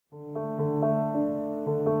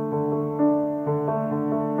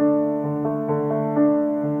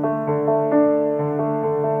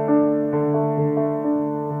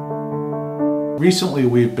Recently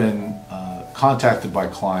we've been contacted by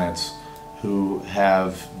clients who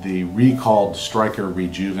have the recalled Stryker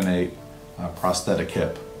Rejuvenate prosthetic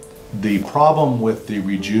hip. The problem with the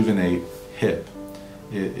Rejuvenate hip,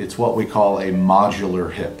 it's what we call a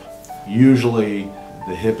modular hip. Usually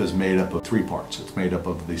the hip is made up of three parts. It's made up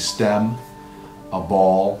of the stem, a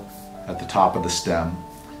ball at the top of the stem,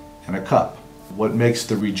 and a cup. What makes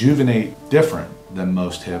the Rejuvenate different than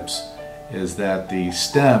most hips is that the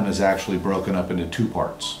stem is actually broken up into two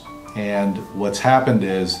parts. And what's happened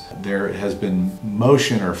is there has been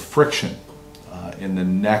motion or friction in the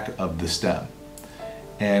neck of the stem.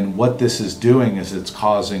 And what this is doing is it's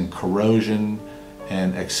causing corrosion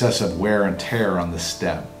and excessive wear and tear on the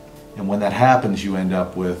stem. And when that happens, you end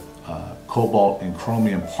up with cobalt and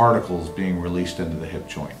chromium particles being released into the hip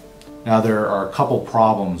joint. Now there are a couple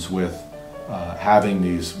problems with having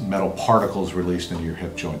these metal particles released into your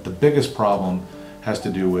hip joint. The biggest problem has to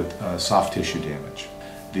do with soft tissue damage.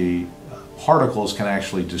 The particles can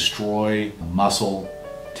actually destroy muscle,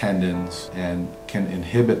 tendons, and can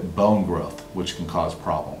inhibit bone growth, which can cause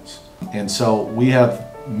problems. And so we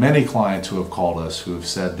have many clients who have called us who have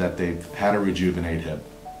said that they've had a Rejuvenate hip.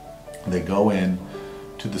 They go in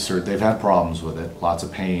to the surgeon, they've had problems with it, lots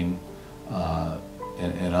of pain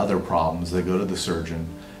and other problems. They go to the surgeon,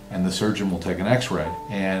 and the surgeon will take an x-ray.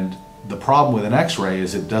 And the problem with an x-ray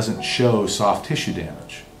is it doesn't show soft tissue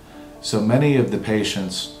damage. So many of the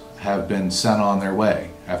patients have been sent on their way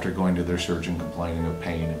after going to their surgeon complaining of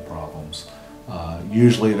pain and problems.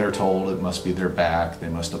 Usually they're told it must be their back, they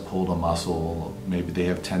must have pulled a muscle, maybe they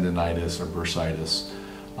have tendonitis or bursitis,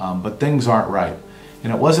 but things aren't right.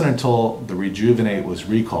 And it wasn't until the Rejuvenate was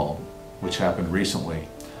recalled, which happened recently,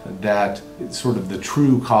 that sort of the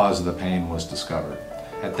true cause of the pain was discovered.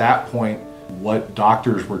 At that point, what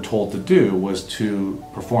doctors were told to do was to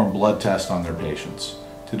perform blood tests on their patients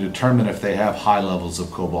to determine if they have high levels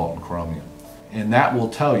of cobalt and chromium. And that will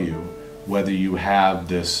tell you whether you have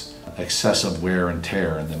this excessive wear and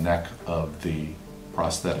tear in the neck of the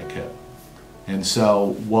prosthetic hip. And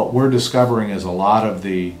so what we're discovering is a lot of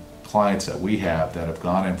the clients that we have that have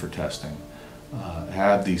gone in for testing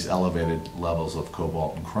have these elevated levels of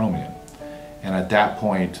cobalt and chromium. And at that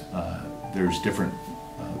point, there's different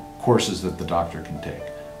courses that the doctor can take.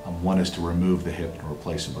 One is to remove the hip and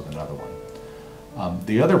replace it with another one.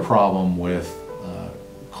 The other problem with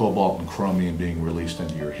cobalt and chromium being released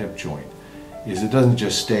into your hip joint is it doesn't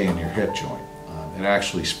just stay in your hip joint. It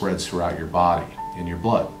actually spreads throughout your body, in your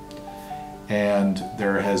blood. And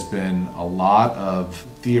there has been a lot of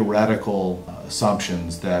theoretical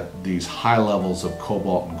assumptions that these high levels of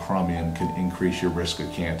cobalt and chromium can increase your risk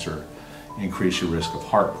of cancer, increase your risk of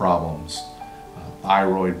heart problems,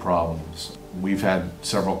 thyroid problems. We've had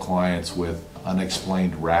several clients with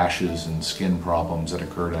unexplained rashes and skin problems that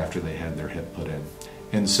occurred after they had their hip put in.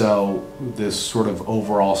 And so this sort of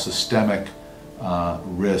overall systemic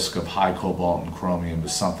risk of high cobalt and chromium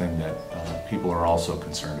is something that people are also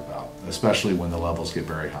concerned about, especially when the levels get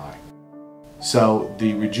very high. So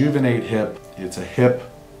the Rejuvenate hip, it's a hip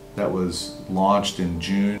that was launched in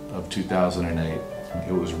June of 2008.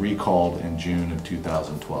 It was recalled in June of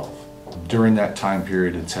 2012. During that time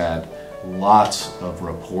period, it's had lots of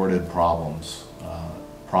reported problems,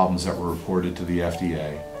 problems that were reported to the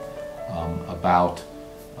FDA about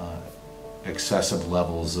excessive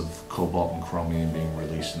levels of cobalt and chromium being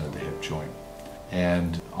released into the hip joint.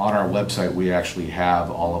 And on our website, we actually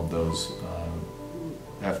have all of those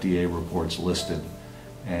FDA reports listed,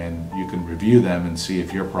 and you can review them and see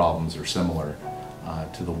if your problems are similar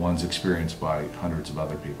to the ones experienced by hundreds of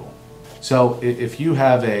other people. So if you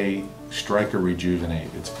have a Stryker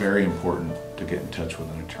Rejuvenate, it's very important to get in touch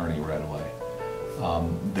with an attorney right away.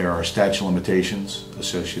 There are statute of limitations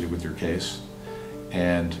associated with your case,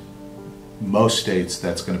 and most states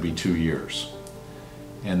that's going to be 2 years.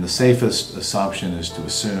 And the safest assumption is to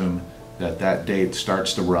assume that that date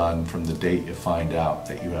starts to run from the date you find out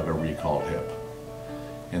that you have a recalled hip.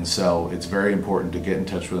 And so it's very important to get in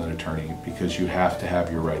touch with an attorney because you have to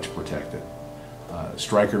have your rights protected.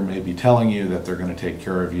 Stryker may be telling you that they're going to take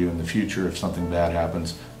care of you in the future if something bad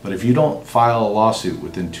happens, but if you don't file a lawsuit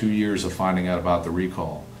within 2 years of finding out about the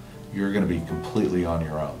recall, you're going to be completely on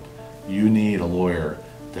your own. You need a lawyer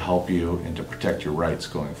to help you and to protect your rights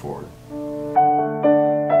going forward.